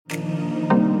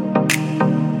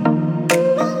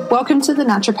Welcome to the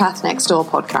Naturopath Next Door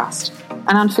podcast,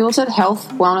 an unfiltered health,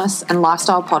 wellness, and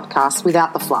lifestyle podcast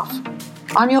without the fluff.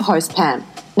 I'm your host, Pam,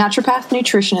 naturopath,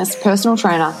 nutritionist, personal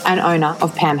trainer, and owner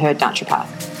of Pam Heard Naturopath.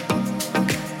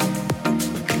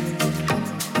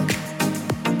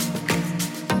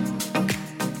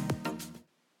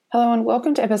 Hello and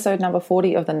welcome to episode number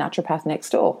 40 of the Naturopath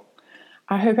Next Door.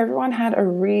 I hope everyone had a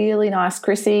really nice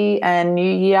Chrissy and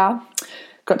New Year.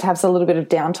 Got to have a little bit of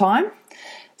downtime.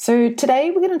 So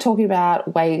today we're going to talk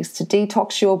about ways to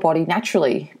detox your body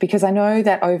naturally, because I know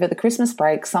that over the Christmas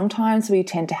break, sometimes we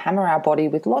tend to hammer our body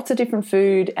with lots of different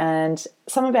food and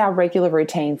some of our regular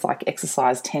routines like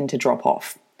exercise tend to drop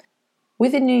off.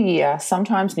 With the new year,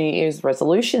 sometimes New Year's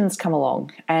resolutions come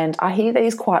along, and I hear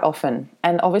these quite often,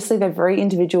 and obviously they're very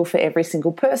individual for every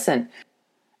single person.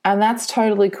 And that's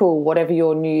totally cool, whatever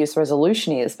your New Year's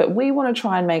resolution is, but we want to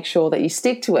try and make sure that you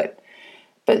stick to it.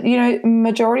 But,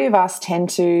 majority of us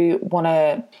tend to want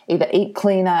to either eat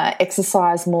cleaner,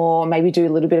 exercise more, maybe do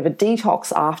a little bit of a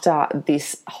detox after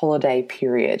this holiday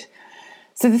period.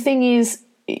 So the thing is,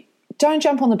 don't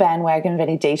jump on the bandwagon of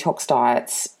any detox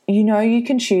diets. You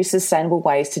can choose sustainable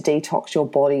ways to detox your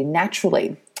body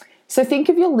naturally. So think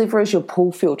of your liver as your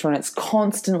pool filter and it's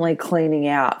constantly cleaning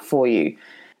out for you.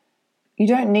 You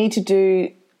don't need to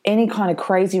do any kind of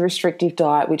crazy restrictive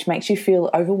diet which makes you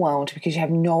feel overwhelmed because you have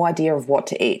no idea of what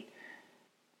to eat.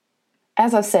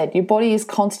 As I said, your body is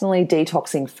constantly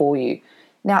detoxing for you.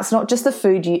 Now, it's not just the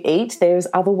food you eat, there's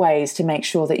other ways to make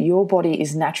sure that your body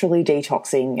is naturally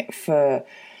detoxing for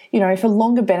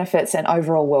longer benefits and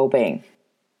overall well-being.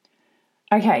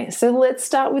 Okay, so let's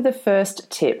start with the first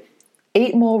tip.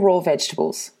 Eat more raw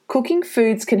vegetables. Cooking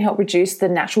foods can help reduce the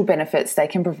natural benefits they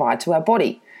can provide to our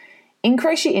body.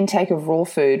 Increase your intake of raw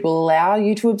food will allow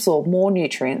you to absorb more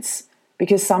nutrients,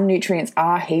 because some nutrients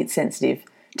are heat sensitive,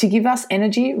 to give us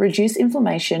energy, reduce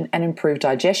inflammation, and improve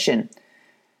digestion.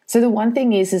 So the one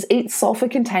thing is eat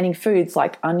sulfur-containing foods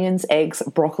like onions, eggs,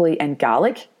 broccoli, and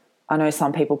garlic. I know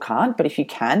some people can't, but if you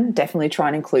can, definitely try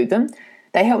and include them.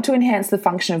 They help to enhance the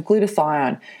function of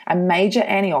glutathione, a major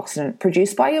antioxidant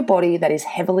produced by your body that is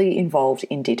heavily involved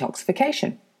in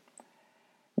detoxification.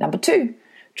 Number 2.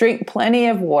 Drink plenty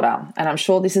of water, and I'm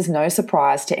sure this is no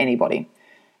surprise to anybody.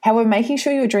 However, making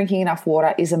sure you're drinking enough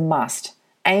water is a must.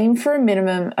 Aim for a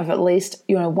minimum of at least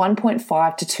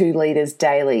 1.5 to 2 litres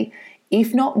daily,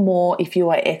 if not more if you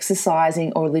are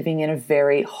exercising or living in a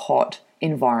very hot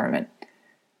environment.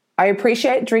 I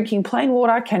appreciate drinking plain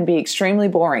water can be extremely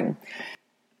boring.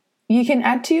 You can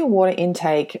add to your water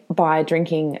intake by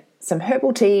drinking some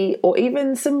herbal tea or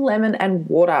even some lemon and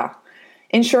water.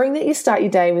 Ensuring that you start your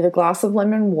day with a glass of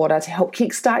lemon water to help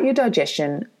kickstart your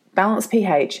digestion, balance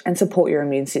pH, and support your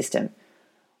immune system.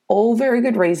 All very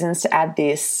good reasons to add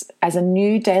this as a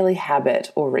new daily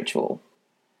habit or ritual.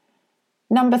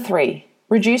 Number 3,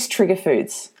 reduce trigger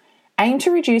foods. Aim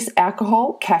to reduce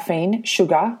alcohol, caffeine,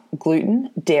 sugar,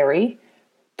 gluten, dairy,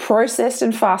 processed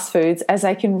and fast foods, as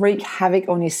they can wreak havoc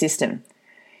on your system.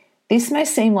 This may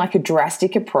seem like a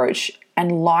drastic approach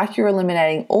and like you're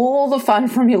eliminating all the fun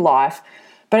from your life,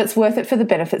 but it's worth it for the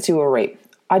benefits you will reap.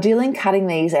 Ideally, cutting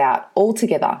these out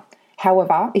altogether.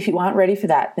 However, if you aren't ready for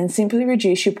that, then simply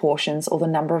reduce your portions or the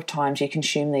number of times you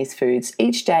consume these foods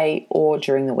each day or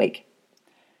during the week.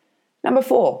 Number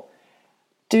 4,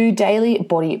 do daily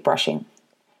body brushing.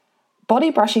 Body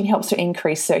brushing helps to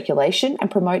increase circulation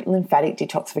and promote lymphatic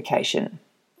detoxification.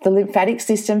 The lymphatic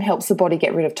system helps the body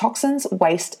get rid of toxins,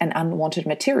 waste, and unwanted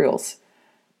materials.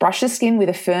 Brush the skin with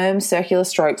a firm circular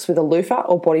strokes with a loofah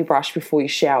or body brush before you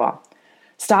shower.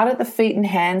 Start at the feet and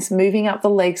hands, moving up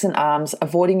the legs and arms,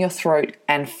 avoiding your throat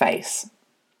and face.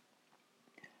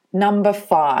 Number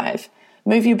 5,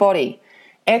 move your body.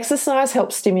 Exercise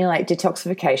helps stimulate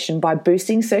detoxification by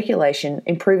boosting circulation,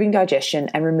 improving digestion,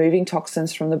 and removing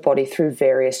toxins from the body through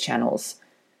various channels.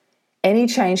 Any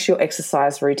change to your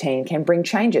exercise routine can bring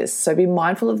changes, so be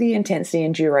mindful of the intensity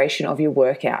and duration of your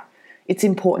workout. It's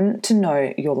important to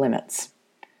know your limits.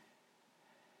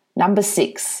 Number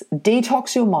 6,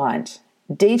 detox your mind.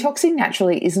 Detoxing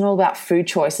naturally isn't all about food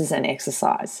choices and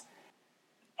exercise.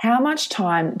 How much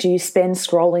time do you spend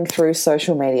scrolling through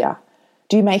social media?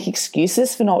 Do you make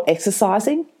excuses for not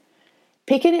exercising?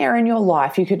 Pick an area in your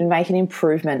life you could make an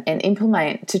improvement and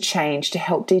implement to change to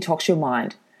help detox your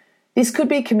mind. This could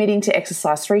be committing to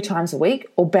exercise 3 times a week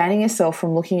or banning yourself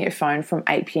from looking at your phone from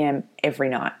 8 p.m. every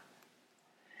night.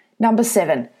 Number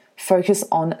 7, focus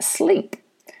on sleep.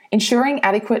 Ensuring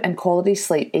adequate and quality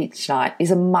sleep each night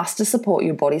is a must to support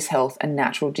your body's health and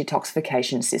natural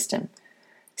detoxification system.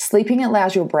 Sleeping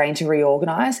allows your brain to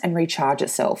reorganize and recharge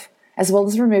itself, as well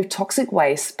as remove toxic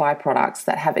waste byproducts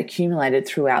that have accumulated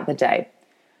throughout the day.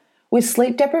 With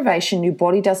sleep deprivation, your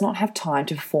body does not have time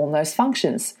to perform those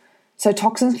functions, so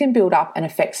toxins can build up and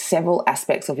affect several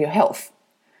aspects of your health.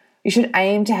 You should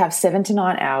aim to have 7 to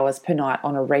 9 hours per night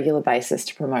on a regular basis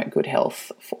to promote good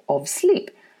health of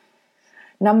sleep.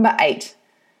 Number 8,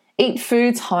 eat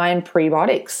foods high in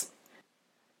prebiotics.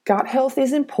 Gut health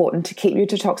is important to keep your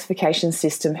detoxification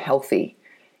system healthy.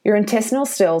 Your intestinal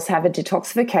cells have a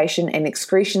detoxification and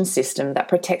excretion system that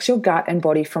protects your gut and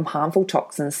body from harmful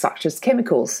toxins such as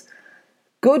chemicals.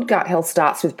 Good gut health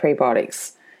starts with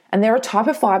prebiotics, and they're a type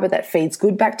of fiber that feeds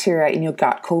good bacteria in your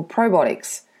gut called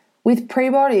probiotics. With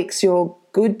prebiotics, your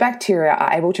good bacteria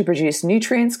are able to produce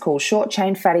nutrients called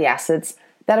short-chain fatty acids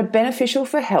that are beneficial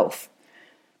for health.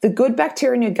 The good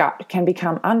bacteria in your gut can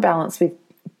become unbalanced with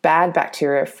bad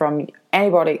bacteria from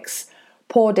antibiotics,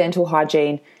 poor dental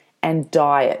hygiene, and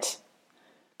diet.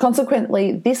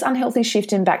 Consequently, this unhealthy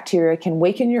shift in bacteria can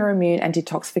weaken your immune and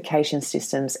detoxification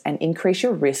systems and increase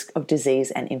your risk of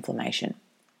disease and inflammation.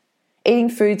 Eating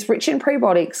foods rich in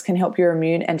prebiotics can help your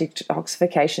immune and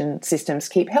detoxification systems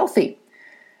keep healthy.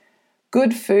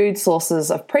 Good food sources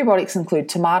of prebiotics include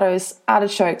tomatoes,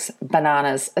 artichokes,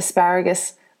 bananas,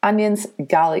 asparagus, onions,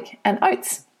 garlic, and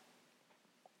oats.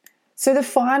 So the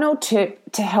final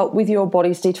tip to help with your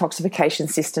body's detoxification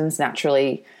systems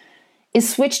naturally is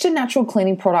switch to natural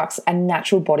cleaning products and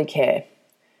natural body care.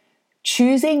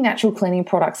 Choosing natural cleaning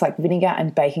products like vinegar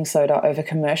and baking soda over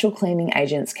commercial cleaning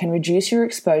agents can reduce your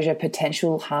exposure to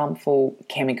potential harmful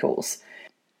chemicals.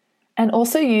 And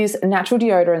also use natural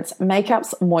deodorants,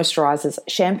 makeups, moisturizers,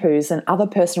 shampoos, and other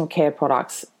personal care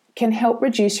products can help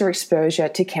reduce your exposure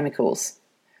to chemicals.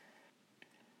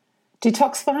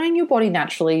 Detoxifying your body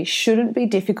naturally shouldn't be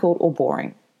difficult or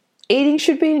boring. Eating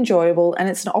should be enjoyable, and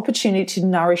it's an opportunity to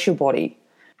nourish your body.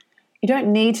 You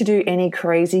don't need to do any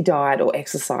crazy diet or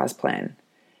exercise plan.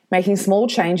 Making small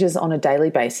changes on a daily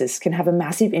basis can have a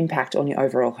massive impact on your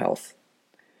overall health.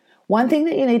 One thing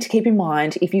that you need to keep in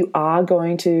mind if you are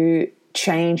going to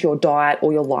change your diet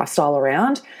or your lifestyle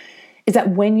around is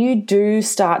that when you do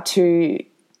start to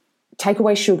take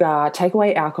away sugar, take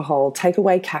away alcohol, take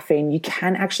away caffeine, you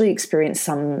can actually experience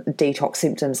some detox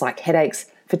symptoms like headaches,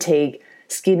 fatigue,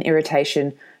 skin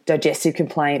irritation, digestive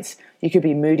complaints. You could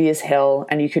be moody as hell,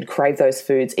 and you could crave those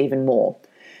foods even more.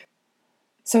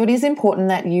 So it is important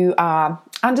that you are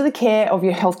under the care of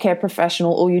your healthcare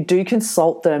professional, or you do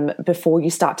consult them before you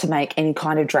start to make any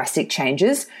kind of drastic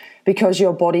changes, because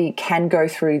your body can go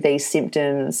through these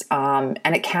symptoms and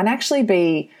it can actually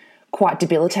be quite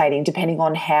debilitating depending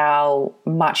on how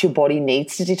much your body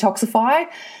needs to detoxify.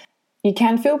 You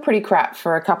can feel pretty crap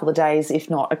for a couple of days, if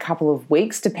not a couple of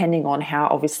weeks, depending on how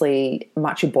obviously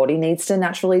much your body needs to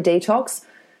naturally detox.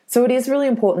 So it is really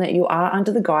important that you are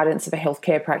under the guidance of a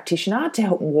healthcare practitioner to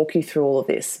help walk you through all of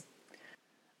this.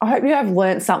 I hope you have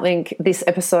learned something this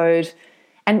episode.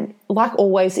 And like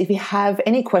always, if you have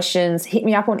any questions, hit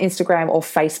me up on Instagram or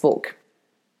Facebook.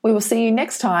 We will see you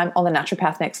next time on the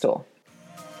Naturopath Next Door.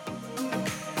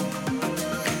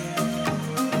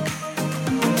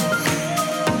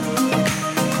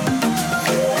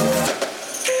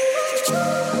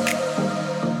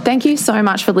 Thank you so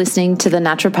much for listening to the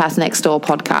Naturopath Next Door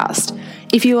podcast.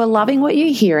 If you are loving what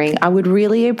you're hearing, I would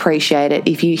really appreciate it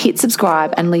if you hit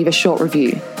subscribe and leave a short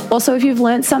review. Also, if you've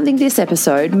learned something this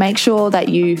episode, make sure that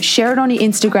you share it on your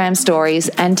Instagram stories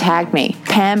and tag me,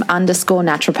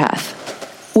 Pam_naturopath.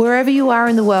 Wherever you are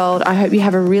in the world, I hope you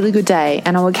have a really good day,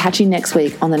 and I will catch you next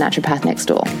week on the Naturopath Next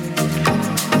Door.